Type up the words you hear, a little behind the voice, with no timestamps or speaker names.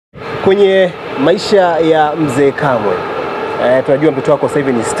Kwenye maisha ya mzee Kamwe, tunajua mtoto wako sasa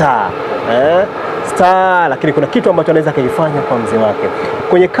hivi ni star. Star, lakini kuna kitu ambacho anaweza kufanya kwa mzee wake.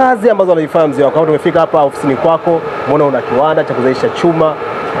 Kwenye kazi ambazo anazifanya mzee wako, kama tumefika hapa ofisini kwako, umeona una kiwanda cha kuzalisha chuma,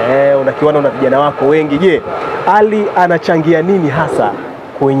 una kiwanda, una vijana wako wengi. Je, Ali anachangia nini hasa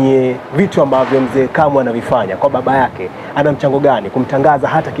kwenye vitu ambavyo mzee Kamwe anavifanya kwa baba yake? Ana mchango gani kumtangaza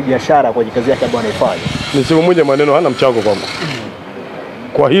hata kibiashara kwa kazi yake ambayo anaifanya? Niseme moja maneno, hana mchango kwangu.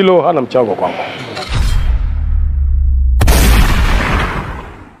 Kwa hilo hana mchango kwangu.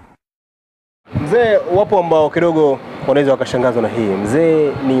 Mzee, wapo ambao kidogo wanaweza wakashangazwa na hii.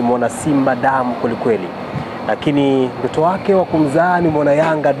 Mzee ni mwana Simba damu kweli kweli, lakini mtoto wake wa kumzaa ni mwana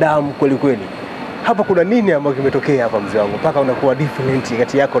Yanga damu kweli kweli. Hapa kuna nini ambacho kimetokea hapa mzee wangu mpaka unakuwa different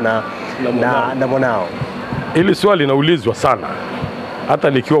kati yako na mwanao? Hili swali linaulizwa sana. Hata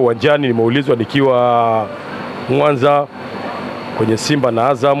nikiwa uwanjani nimeulizwa, nikiwa Mwanza kwenye Simba na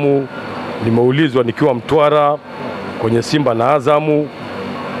Azamu, nimeulizwa nikiwa Mtwara kwenye Simba na Azamu.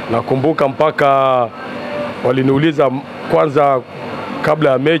 Nakumbuka mpaka waliniuliza kwanza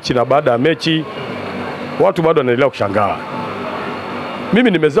kabla ya mechi na baada ya mechi. Watu bado wanaendelea kushangaa.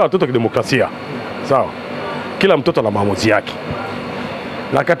 Mimi nimezaa watoto kidemokrasia. Sawa. Kila mtoto ana maamuzi yake.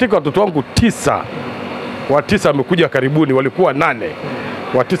 Na katika watoto wangu 9, wa 9 wamekuja karibuni, walikuwa 8.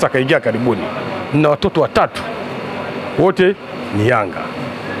 Wa 9 kaingia karibuni. Na watoto 3 wote ni Yanga.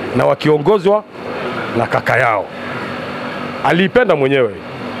 Na wakiongozwa na kaka yao. Alipenda mwenyewe.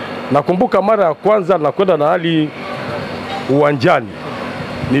 Nakumbuka mara ya kwanza nakwenda na Ali uwanjani,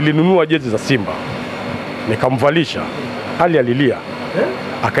 nilinunua jezi za Simba. Nikamvalisha. Ali alilia.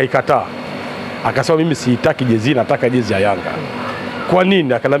 Akaikataa. Akasema mimi sitaki jezi, nataka jezi ya Yanga. Kwa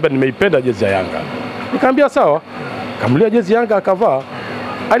nini? Akaniambia nimeipenda jezi ya Yanga. Nikamwambia sawa. Kamlia jezi ya Yanga akavaa.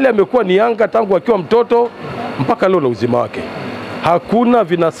 Ali amekuwa ni Yanga tangu akiwa mtoto mpaka leo na uzima wake. Hakuna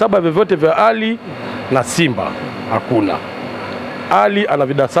vinasaba vyovyote vya Ali na Simba. Hakuna. Ali ana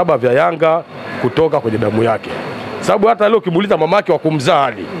vinasaba vya Yanga kutoka kwenye damu yake. Sababu hata leo ukimuuliza mamake wa kumzaa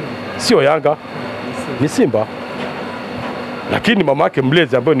Ali, sio Yanga, ni Simba. Lakini mamake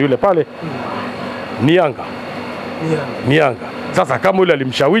mlezi ambaye ni yule pale ni Yanga. Ni Yanga. Sasa kama yule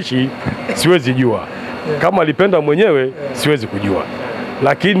alimshawishi siwezi jua. Kama alipenda mwenyewe siwezi kujua.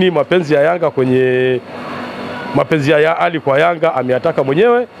 Lakini mapenzi ya Yanga mapenzi ya Ali kwa Yanga ameyataka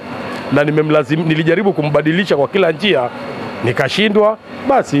mwenyewe, na nilijaribu kumbadilisha kwa kila njia nikashindwa.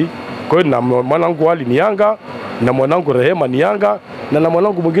 Basi kwa hiyo na mwanangu Ali ni Yanga, na mwanangu Rehema ni Yanga, na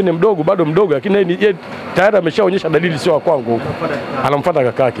mwanangu mwingine mdogo bado mdogo, lakini yeye tayari ameshaonyesha dalili sio kwangu, anamfuata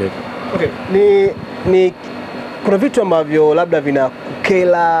kakake. Okay, kuna vitu ambavyo labda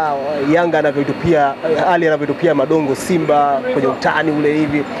vinakukela Yanga anavyotupia, Ali anavyotupia madongo Simba kwenye utani ule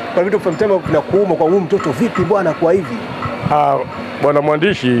hivi. Kuna vitu mfano vinakuuma kwa huyu mtoto, vipi bwana kwa hivi? Bwana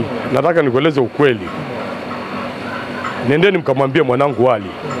mwandishi, nataka nikueleze ukweli. Nendeni mkamwambie mwanangu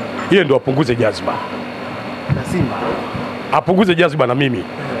Ali, yeye ndo apunguze jazba na Simba. Apunguze jazba na mimi.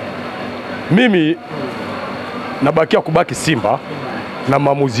 Mimi nabakia kubaki Simba na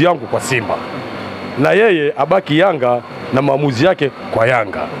maamuzi yangu kwa Simba. Na yeye abaki Yanga na maamuzi yake kwa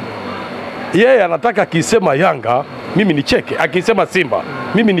Yanga. Yeye anataka akisema Yanga mimi nicheke, akisema Simba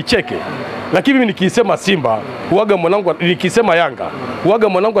mimi nicheke. Lakini mimi nikisema Simba, huaga mwanangu, nikisema Yanga, huaga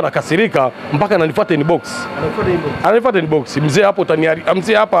mwanangu anakasirika mpaka ananifuata inbox. Ananifuata inbox. Mzee hapo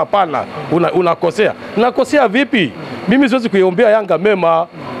mzee hapa hapana, unakosea. Nakosea vipi? Mimi siwezi kuiombea Yanga mema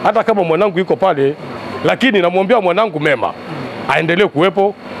hata kama mwanangu yuko pale, lakini namwombea mwanangu mema. Aendelee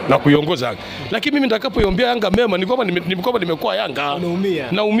kuwepo na kuiongoza Yanga. Lakini mimi nitakapoiombea Yanga mema ni kwamba nimekuwa Yanga.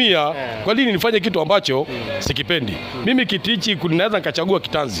 Naumia. Kwa nini nifanye kitu ambacho sikipendi? Mimi kiti hichi naweza nikachagua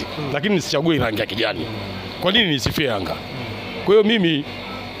kitanzi, lakini nisichague rangi ya kijani. Kwa nini nisifie Yanga? Kwa hiyo mimi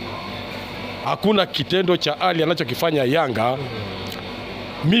hakuna kitendo cha Ali anachokifanya Yanga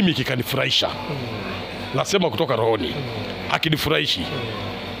mimi kikanifurahisha. Nasema kutoka rohoni. Akinifurahishi.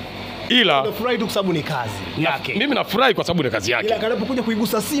 Ila nafurahi tu kwa sababu ni kazi yake. Mimi nafurahi kwa sababu ni kazi yake. Ila anapokuja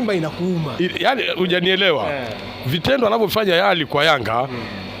kuigusa Simba inakuuma. Yaani hujanielewa. Vitendo anavyofanya Yali kwa Yanga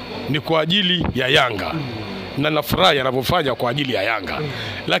ni kwa ajili ya Yanga. Na nafurahi anavyofanya kwa ajili ya Yanga.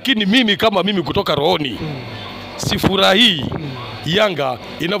 Lakini mimi kama mimi kutoka rohoni sifurahi Yanga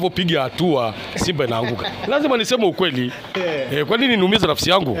inavyopiga hatua Simba inaanguka. Lazima niseme ukweli. Kwa nini niumize nafsi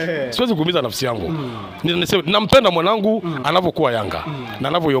yangu? Siwezi kuumiza nafsi yangu. Niseme nampenda mwanangu anavyokuwa Yanga na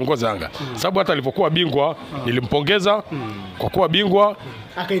anavyoiongoza Yanga. Sababu hata alipokuwa bingwa nilimpongeza kwa kuwa bingwa,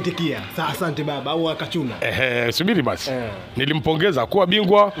 akaitikia asante baba au akachuna. Subiri basi. Nilimpongeza kuwa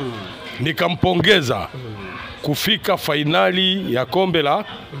bingwa, nikampongeza kufika fainali ya kombe la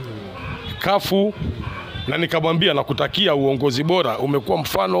Kafu na nikamwambia nakutakia uongozi bora, umekuwa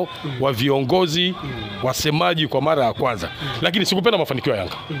mfano wa viongozi wasemaji kwa mara ya kwanza, lakini sikupenda mafanikio ya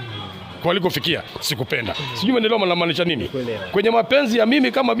Yanga kwa walikofikia, sikupenda. Sijui maendeleo yanamaanisha nini. Kwenye mapenzi ya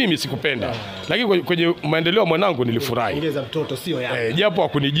mimi kama mimi sikupenda, lakini kwenye maendeleo ya mwanangu nilifurahi. Ongeza mtoto sio Yanga. Japo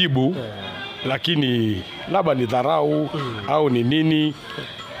hakunijibu, lakini labda ni dharau au ni nini,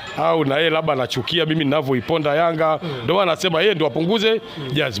 au na yeye labda anachukia mimi ninavyoiponda Yanga, ndio anasema yeye ndio apunguze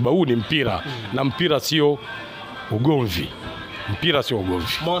jaziba. Huu ni mpira, na mpira sio ugomvi. Mpira sio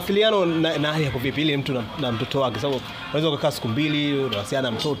ugomvi. Mawasiliano na yako vipi ile mtu na mtoto wake? Sababu unaweza kukaa siku 2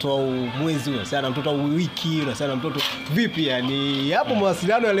 unawasiliana na mtoto, au mwezi unawasiliana na mtoto, au wiki unawasiliana na mtoto. Vipi yani? Yapo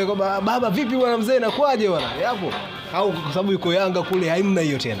mawasiliano yale kwa baba vipi bwana mzee inakuaje bwana? Yapo. Au kwa sababu yuko Yanga kule haimna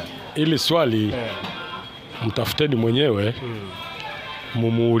hiyo tena? Ili swali mtafuteni mwenyewe,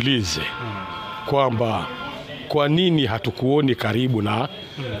 mumuulize kwamba kwa nini hatukuoni karibu na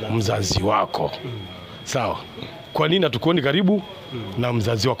mzazi wako. Sawa? Kwa nini hatukuoni karibu na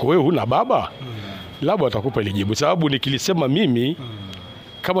mzazi wako? Wewe huna baba? Labda atakupa ile jibu. Sababu nikilisema mimi,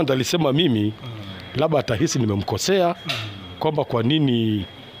 kama nitalisema mimi, labda atahisi nimemkosea kwamba kwa nini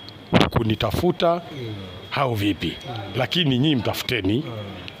kunitafuta au vipi. Lakini nyinyi mtafuteni,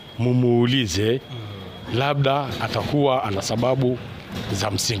 mumuulize, labda atakuwa ana sababu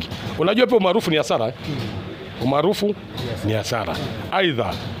za msingi. Unajua pia umaarufu ni hasara. Umaarufu ni hasara.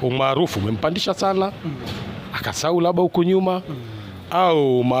 Aidha umaarufu umempandisha sana, akasahau labda huko nyuma,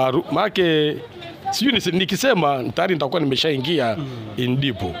 au maake sijui nikisema tayari nitakuwa nimeshaingia in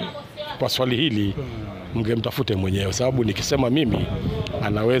deep kwa swali hili. Mngemtafute mwenyewe, sababu nikisema mimi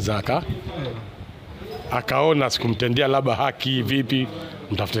anaweza akaona sikumtendea labda haki vipi,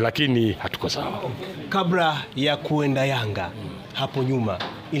 mtafute, lakini hatuko sawa. Kabla ya kuenda Yanga hapo nyuma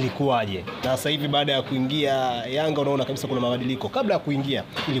ilikuwaje? Na sasa hivi baada ya kuingia Yanga unaona kabisa kuna mabadiliko. Kabla ya kuingia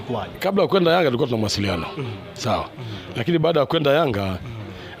ilikuwaje? Kabla ya kwenda Yanga tulikuwa tuna mawasiliano. Sawa. Lakini baada ya kwenda Yanga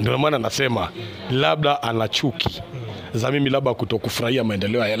ndio maana nasema labda anachuki za mimi labda kutokufurahia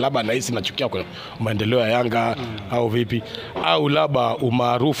maendeleo ya, labda anahisi nachukia kwa maendeleo ya Yanga au vipi, au labda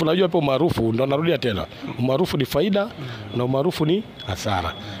umaarufu. Najua hapo umaarufu ndio narudia tena. Umaarufu ni faida na umaarufu ni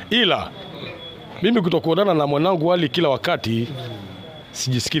hasara. Ila mimi kutokuonana na mwanangu ALLY kila wakati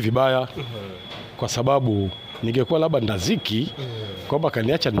sijisikii vibaya, kwa sababu ningekuwa labda ndaziki kwamba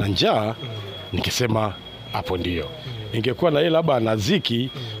kaniacha na njaa, nikisema hapo ndio. Ningekuwa na yeye labda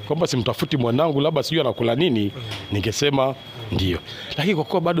anaziki kwamba simtafuti mwanangu labda sijui anakula nini, ningesema ndio. Lakini kwa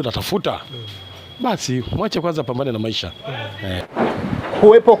kuwa bado natafuta, basi mwache kwanza pambane na maisha.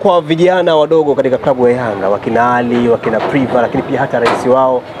 Kuwepo kwa vijana wadogo katika klabu ya Yanga, wakina ALLY, wakina Priva, lakini pia hata rais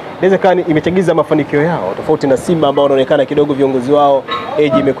wao, inawezekana imechagiza mafanikio yao, tofauti na Simba ambao wanaonekana kidogo viongozi wao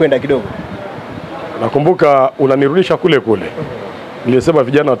age imekwenda kidogo. Nakumbuka unanirudisha kule kule. Nilisema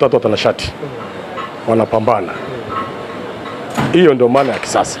vijana watatu watanashati wanapambana. Hiyo ndio maana ya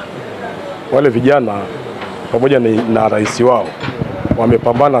kisasa. Wale vijana pamoja na rais wao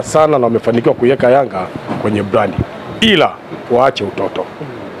wamepambana sana na wamefanikiwa kuiweka Yanga kwenye brandi. Ila waache utoto.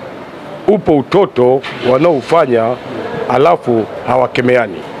 Upo utoto wanaofanya alafu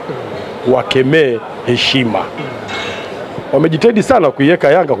hawakemeani. Wakemee heshima. Wamejitahidi sana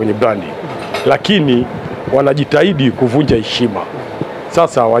kuiweka Yanga kwenye brandi, lakini wanajitahidi kuvunja heshima.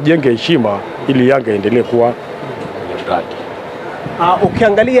 Sasa wajenge heshima ili Yanga endelee kuwa kwenye brandi.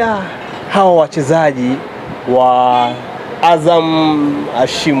 Ukiangalia hawa wachezaji wa Azam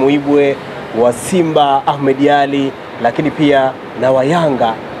Hashimu Ibwe, wa Simba Ahmed ALLY, lakini pia na wa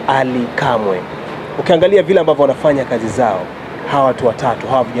Yanga ALLY Kamwe, ukiangalia vile ambavyo wanafanya kazi zao, hawa watu watatu,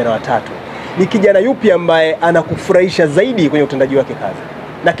 hawa vijana watatu, ni kijana yupi ambaye anakufurahisha zaidi kwenye utendaji wake kazi?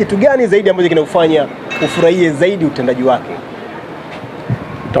 Na kitu gani zaidi ambacho kinakufanya ufurahie zaidi utendaji wake?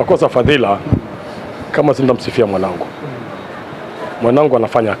 Utakosa fadhila kama sintamsifia mwanangu. Mwanangu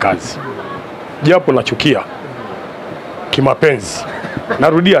anafanya kazi, japo nachukia kimapenzi.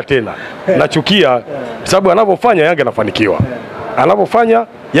 Narudia tena, nachukia sababu anapofanya Yanga inafanikiwa, anapofanya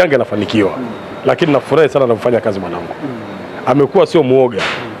Yanga inafanikiwa, lakini nafurahi sana anapofanya kazi mwanangu. Amekuwa sio muoga,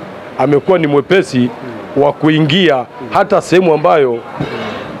 amekuwa ni mwepesi wa kuingia hata sehemu ambayo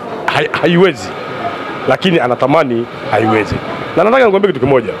haiwezi, lakini anatamani haiwezi. Na nataka nikwambie kitu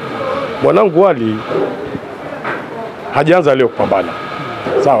kimoja, mwanangu ALLY hajaanza leo kupambana.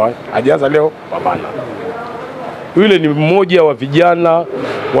 Sawa? Hajaanza leo kupambana. Yule ni mmoja wa vijana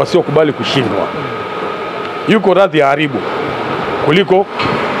wasiokubali kushindwa. Yuko radhi haribu kuliko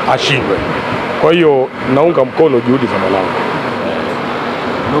ashindwe. Kwa hiyo naunga mkono juhudi za mwanangu.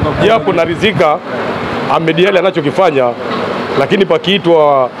 Japo naridhika Ahmed ALLY anachokifanya, lakini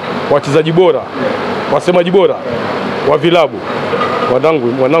pakiitwa wachezaji bora, wasemaji bora wa vilabu,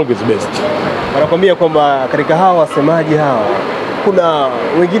 mwanangu is best. wanakwambia kwamba katika hawa wasemaji hawa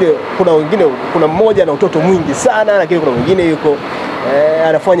kuna mmoja na utoto mwingi sana, lakini kuna mwingine yuko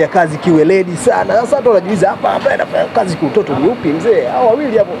anafanya kazi kiweledi sana. Sasa watu wanajiuliza hapa anafanya kazi kwa utoto ni upi mzee? Hao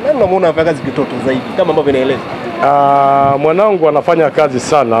wawili hapo nani unamuona anafanya kazi kwa utoto zaidi kama ambavyo inaeleza? Mwanangu anafanya kazi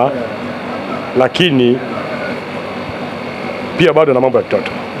sana, lakini pia bado na mambo ya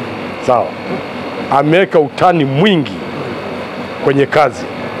kitoto. Sawa. Ameweka utani mwingi kwenye kazi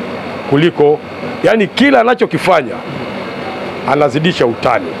kuliko, yani kila anachokifanya anazidisha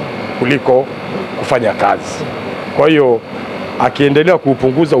utani kuliko kufanya kazi. Kwa hiyo akiendelea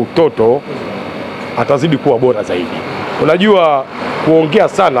kuupunguza utoto atazidi kuwa bora zaidi. Unajua kuongea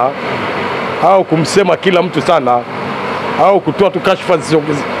sana au kumsema kila mtu sana au kutoa tu kashfa,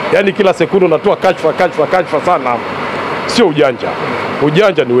 yani kila sekunde unatoa kashfa sana, sio ujanja.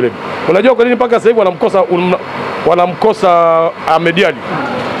 Ujanja ni ule. Unajua kwa nini mpaka sasa hivi wanamkosa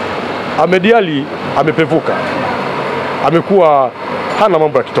Ahmed Ally amepevuka. Amekuwa hana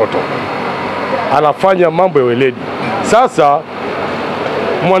mambo ya kitoto. Anafanya mambo ya weledi. Sasa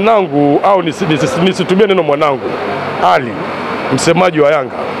mwanangu, au nisitumie neno mwanangu, Ali, msemaji wa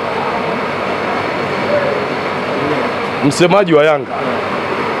Yanga. Msemaji wa Yanga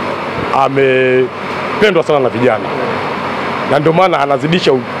amependwa sana na vijana. Na ndio maana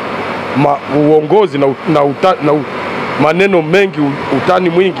anazidisha uongozi na maneno mengi, utani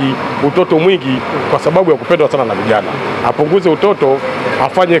mwingi, utoto mwingi, kwa sababu ya kupendwa sana na vijana. Apunguze utoto,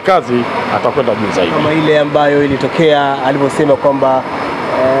 afanye kazi, atakwenda juu zaidi. Kama ile ambayo ilitokea alivyosema kwamba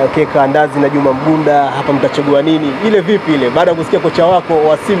keka Andazi na Juma Mgunda, hapa mtachagua nini? Ile vipi ile? Baada ya kusikia kocha wako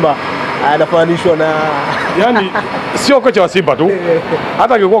wa Simba anafananishwa na yani sio kocha wa Simba tu,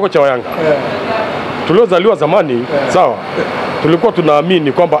 hata angekuwa kocha wa Yanga. Tuliozaliwa zamani, sawa, tulikuwa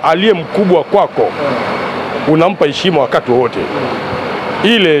tunaamini kwamba aliye mkubwa kwako unampa heshima wakati wote.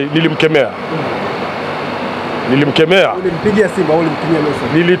 Ile nilimkemea. Ulimpigia Simba au ulimtumia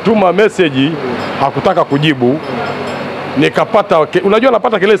message? Nilituma message, hakutaka kujibu. Nikapata, unajua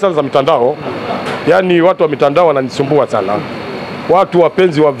napata kelele sana za mitandao. Yani watu wa mitandao wananisumbua sana. Watu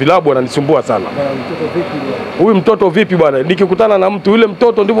wapenzi wa vilabu wananisumbua sana. Huyu mtoto vipi bwana? Nikikutana na mtu yule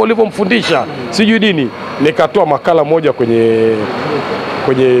mtoto ndivyo ulivyomfundisha. Sijui dini. Nikatoa makala moja kwenye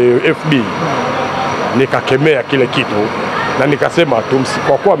FB. Nikakemea kile kitu na nikasema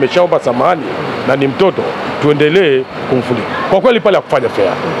kwa kuwa ameshaomba samahani na ni mtoto, tuendelee kumfundisha. Kwa kweli pale hakufanya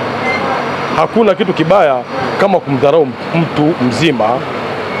fair. Hakuna kitu kibaya kama kumdharau mtu mzima.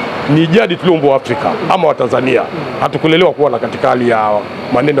 Ni jadi tulioumbwa Afrika ama wa Tanzania. Hatukulelewa kuwa na katika hali ya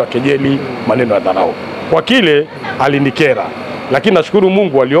maneno ya kejeli, maneno ya dharau. Kwa kile alinikera, lakini nashukuru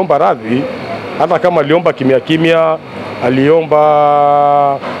Mungu aliomba radhi, hata kama aliomba kimya,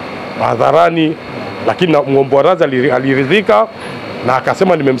 aliomba hadharani, lakini muomba radhi aliridhika na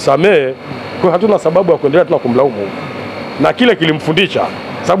akasema nimemsamehe. Kwa hatuna sababu ya kuendelea tuna kumlaumu. Na kile kilimfundisha,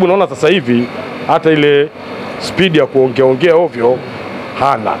 sababu naona sasa hivi hata ile speed ya kuongea ovyo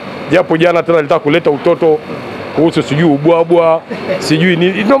hana. Japo jana tena alitaka kuleta utoto kuhusu sijui ubwabwa, sijui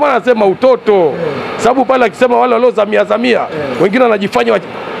nini. Ndio maana nasema utoto. Sababu pale akisema wale waliozamia, wengine wanajifanya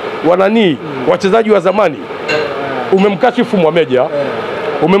wachezaji wa zamani. Umemkashifu Mwameja,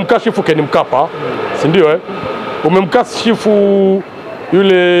 umemkashifu Ken Mkapa, si ndio umemkashifu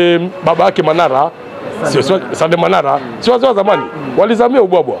yule baba yake Manara, Sade Manara, si wazee wa zamani walizamia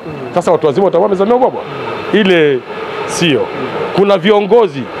ubwabwa. Sasa watu wazima watakuwa wamezamia ubwabwa? Ile sio. Kuna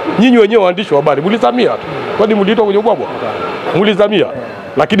viongozi, nyinyi wenyewe waandishi wa habari mlizamia tu. Kwani mliitwa kwenye ubwabwa? Mlizamia,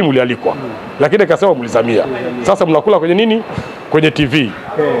 lakini mlialikwa. Lakini akasema mlizamia. Sasa mnakula kwenye nini? Kwenye TV.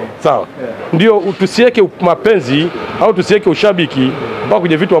 Sawa. Ndio tusiweke mapenzi au tusiweke ushabiki mpaka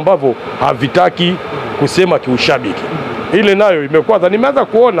kwenye vitu ambavyo havitaki kusema kiushabiki. Ile nayo imekuwa, nimeanza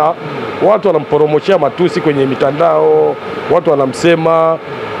kuona watu wanamporomoshia matusi kwenye mitandao, watu wanamsema,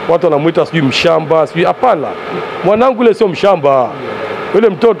 watu wanamuita sijui mshamba, sijui. Hapana. Mwanangu ile sio mshamba. Yule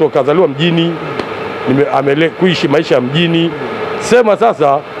mtoto kazaliwa mjini, kuishi maisha ya mjini. Sema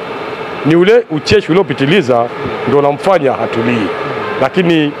sasa ni ule ucheshi uliopitiliza ndio unamfanya hatulii.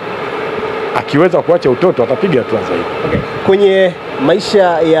 Lakini akiweza kuacha utoto atapiga hatua zaidi. Okay. Kwenye maisha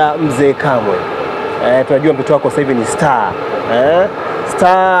ya mzee Kamwe, tunajua mtoto wako sasa hivi ni star.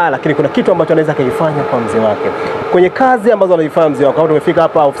 Star, lakini kuna kitu ambacho anaweza kufanya kwa mzee wake. Kwenye kazi ambazo anazifanya mzee wako, kama tumefika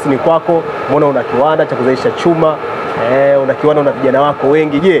hapa ofisini kwako, umeona una kiwanda cha kuzalisha chuma, una kiwanda, una vijana wako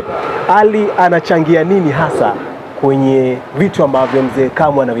wengi. Je, Ali anachangia nini hasa kwenye vitu ambavyo mzee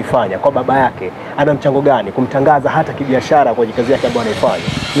Kamwe anavifanya kwa baba yake? Ana mchango gani kumtangaza hata kibiashara kwa kazi yake ambayo anaifanya?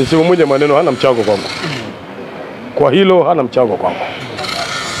 Nisimumunye maneno, hana mchango kwangu. Kwa hilo hana mchango kwangu.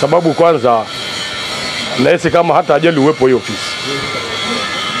 Sababu kwanza nahisi kama hata ajali uwepo hiyo ofisi.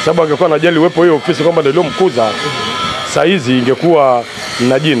 Sababu angekuwa anajali uwepo hiyo ofisi kwamba ndio mkuza, saa hizi ingekuwa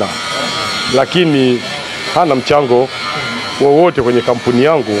na jina, lakini hana mchango wowote kwenye kampuni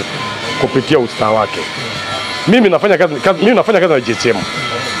yangu kupitia ustaa wake. Mimi nafanya kazi na GSM.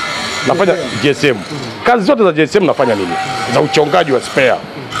 Nafanya GSM. Kazi zote za GSM nafanya mimi, za uchongaji wa spare.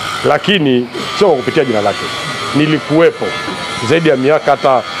 Lakini sio kwa kupitia jina lake. Nilikuwepo zaidi ya miaka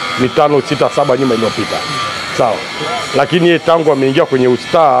hata 5, 6, 7 nyuma iliyopita. Sawa. Lakini yeye tangu ameingia kwenye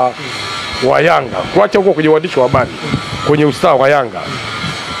ustaa wa Yanga, kuacha huko kwenye uandishi wa habari, kwenye ustaa wa Yanga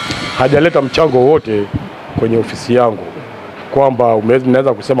hajaleta mchango wote kwenye ofisi yangu, kwamba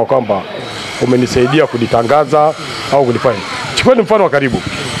naweza kusema kwamba umenisaidia kuditangaza au kunifanya. Chukueni mfano wa karibu.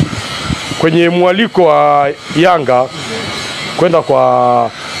 Kwenye mwaliko wa Yanga kwenda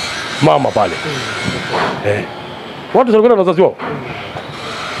kwa mama pale. Watu walikwenda na wazazi wao.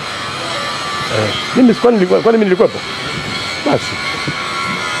 Mimi nilikuwepo. Basi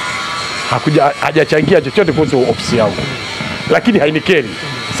hajachangia chochote kuhusu ofisi yangu. Lakini hainikeri,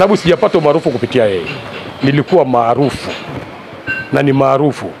 sababu sijapata maarufu kupitia yeye. Nilikuwa maarufu na ni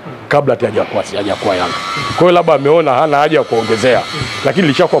maarufu kabla hajakuwa Yanga. Kwa hiyo labda ameona hana haja ya kuongezea, lakini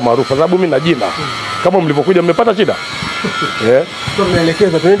nilishakuwa maarufu sababu mimi na jina. Kama mlivyokuja mmepata shida.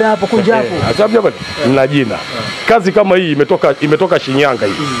 Tunaelekeza tunaenda hapo kunja hapo. Sababu hapa na jina. Kazi kama hii imetoka Shinyanga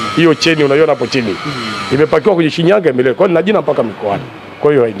hii. Hiyo cheni unaiona hapo chini. Imepakiwa kwenye Shinyanga imelekwa. Kwa hiyo na jina mpaka mikoani.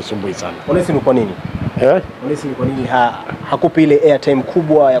 Kwa hiyo hainisumbui sana. Unahisi ni kwa nini? Unahisi ni kwa nini hakupi ile airtime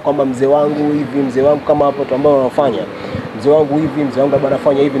kubwa ya kwamba mzee wangu hivi, mzee wangu kama hapo tu ambao wanafanya. Mzee wangu hivi, mzee wangu bado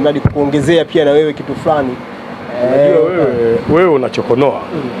anafanya hivi, mradi kukuongezea pia na wewe kitu fulani. Unajua wewe unachokonoa.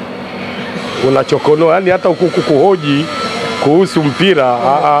 Unachokonoa, yani hata kuhoji kuhusu mpira.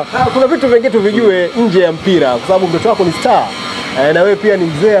 Kuna vitu vingine tuvijue nje ya mpira, kwa sababu mtoto wako ni star. Na wewe pia ni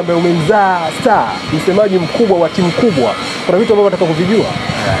mzee ambaye umemzaa star, msemaji mkubwa wa timu kubwa. Kuna vitu ambavyo nataka kuvijua.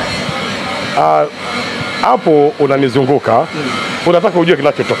 Hapo unanizunguka. Unataka ujue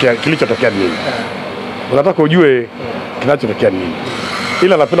kilichotokea nini. Unataka ujue kinachotokea nini.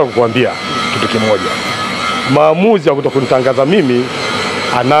 Ila napenda kukuambia kitu kimoja. Maamuzi ya kutokunitangaza mimi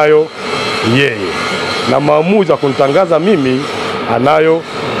anayo yeye. Na maamuzi ya kunitangaza mimi anayo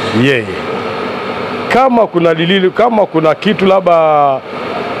yeye. Kama kuna kitu labda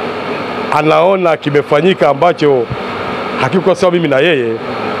anaona kimefanyika ambacho hakiko sawa mimi na yeye,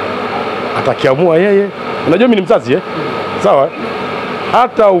 atakiamua yeye. Unajua mimi ni mzazi Sawa?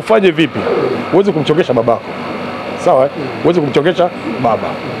 Hata ufanye vipi, huwezi kumchokesha babako. Sawa? Huwezi kumchokesha baba.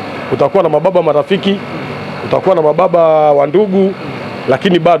 Utakuwa na mababa marafiki, utakuwa na mababa wa ndugu,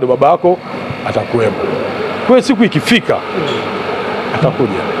 lakini bado baba yako atakuwepo. Kwa hiyo siku ikifika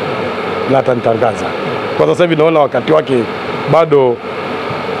atakuja na atanitangaza. Kwa sasa hivi naona wakati wake bado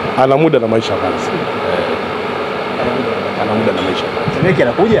ana muda na maisha kazi. Ana muda na maisha kazi. Semeki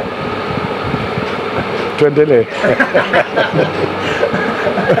anakuja? Tuendelee.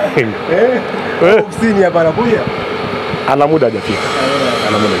 Ofisini hapa anakuja? Ana muda hajafika.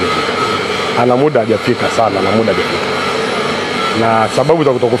 Ana muda hajafika sana, ana muda hajafika. Na sababu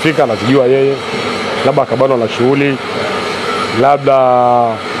za kutokufika anazijua yeye. Labda akabanwa na shughuli. Labda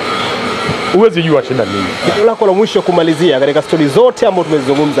huwezi jua shida nini. Kitu lako la mwisho kumalizia katika stori zote ambazo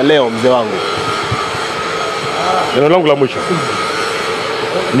tumezizungumza leo, mzee wangu? Neno langu la mwisho.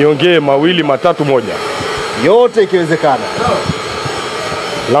 Niongee mawili matatu moja. Yote ikiwezekana.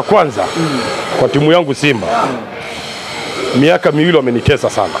 La kwanza, kwa timu yangu Simba. Miaka miwili wamenitesa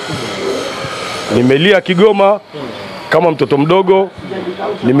sana. Nimelia Kigoma kama mtoto mdogo,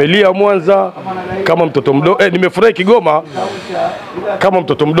 nimelia Mwanza kama mtoto mdogo, nimefurahi Kigoma kama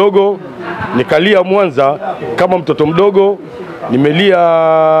mtoto mdogo, nikalia Mwanza kama mtoto mdogo, nimelia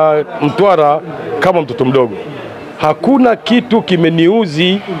Mtwara kama mtoto mdogo. Hakuna kitu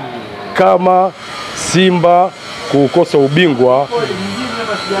kimeniuzi kama Simba kukosa ubingwa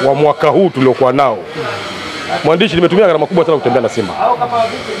wa mwaka huu tuliokuwa nao. Mwandishi, nimetumia gharama kubwa sana kutembea na Simba.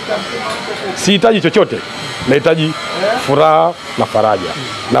 Sihitaji chochote, nahitaji furaha na faraja.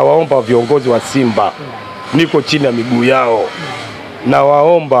 Na waomba viongozi wa Simba, niko chini ya miguu yao. Na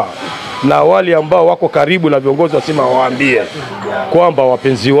waomba na wale ambao wako karibu na viongozi wa Simba waambie kwamba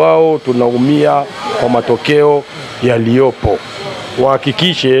wapenzi wao tunaumia kwa matokeo yaliyopo.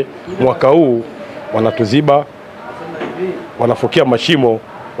 Wahakikishe mwaka huu wanatuziba, wanafukia mashimo,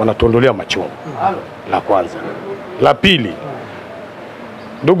 wanatuondolea machungu. La kwanza. La pili,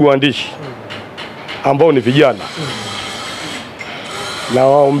 ndugu waandishi ambao ni vijana, na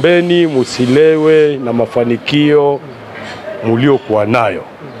waombeni musilewe na mafanikio mliokuwa nayo,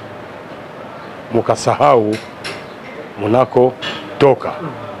 mukasahau munako toka.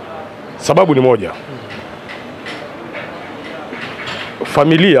 Sababu ni moja.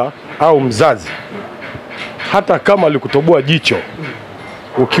 familia au mzazi, hata kama alikutoboa jicho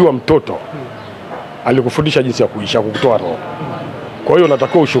ukiwa mtoto, alikufundisha jinsi ya kuishi, kukutoa roho. Kwa hiyo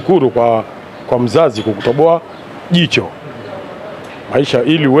natakiwa ushukuru kwa mzazi kukutoboa jicho Maisha,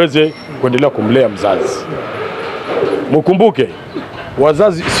 ili uweze kuendelea kumlea mzazi. Mkumbuke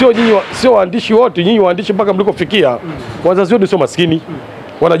wazazi sio waandishi wote, nyinyi waandishi mpaka mlikofikia, wazazi wote sio maskini,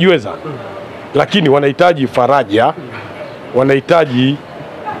 wanajiweza, lakini wanahitaji faraja, wanahitaji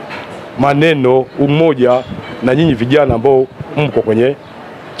maneno, umoja, na nyinyi vijana ambao mko kwenye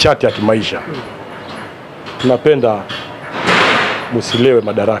chati ya kimaisha, tunapenda musilewe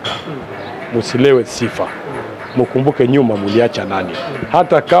madaraka, musilewe sifa. Mkumbuke nyuma muliacha nani.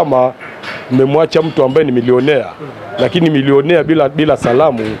 Hata kama mmemwacha mtu ambaye ni milionea, lakini milionea bila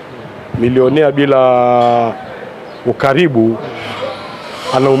salamu, milionea bila ukaribu,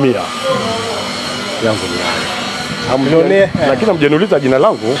 anaumia. Yangu ni milionea, lakini mjeniuliza jina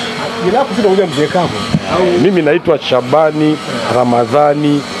langu. Jina lako sio ngoja Mzee Kamwe. Mimi naitwa Shabani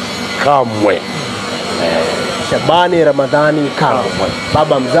Ramadhani Kamwe. Shabani Ramadhani Kamwe,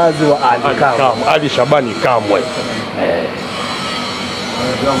 baba mzazi wa ALLY Kamwe. ALLY Shabani Kamwe.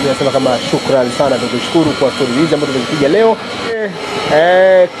 Tunasema kama shukrani sana, tukushukuru kwa story hizi ambazo tumezipiga leo.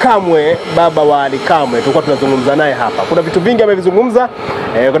 Kamwe, baba wa ALLY Kamwe, tulikuwa tunazungumza naye hapa. Kuna vitu vingi amevizungumza,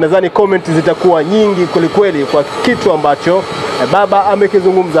 nadhani comment zitakuwa nyingi kweli kwa kitu ambacho baba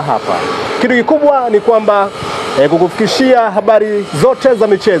amekizungumza hapa. Kitu kikubwa ni kwamba kukufikishia habari zote za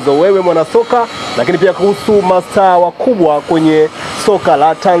michezo, wewe mwanasoka, lakini pia kuhusu mastaa wakubwa kwenye soka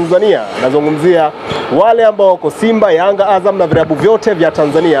la Tanzania. Nazungumzia wale ambao wako Simba, Yanga, Azam na vilabu vyote vya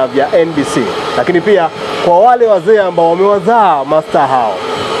Tanzania vya NBC. Lakini pia kwa wale wazee ambao wamewazaa mastaa hao.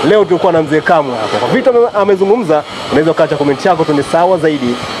 Leo tulikuwa na Mzee Kamwe hapa. Kwa vitu amezungumza, unaweza ukaacha comment yako tu, ni sawa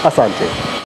zaidi. Asante.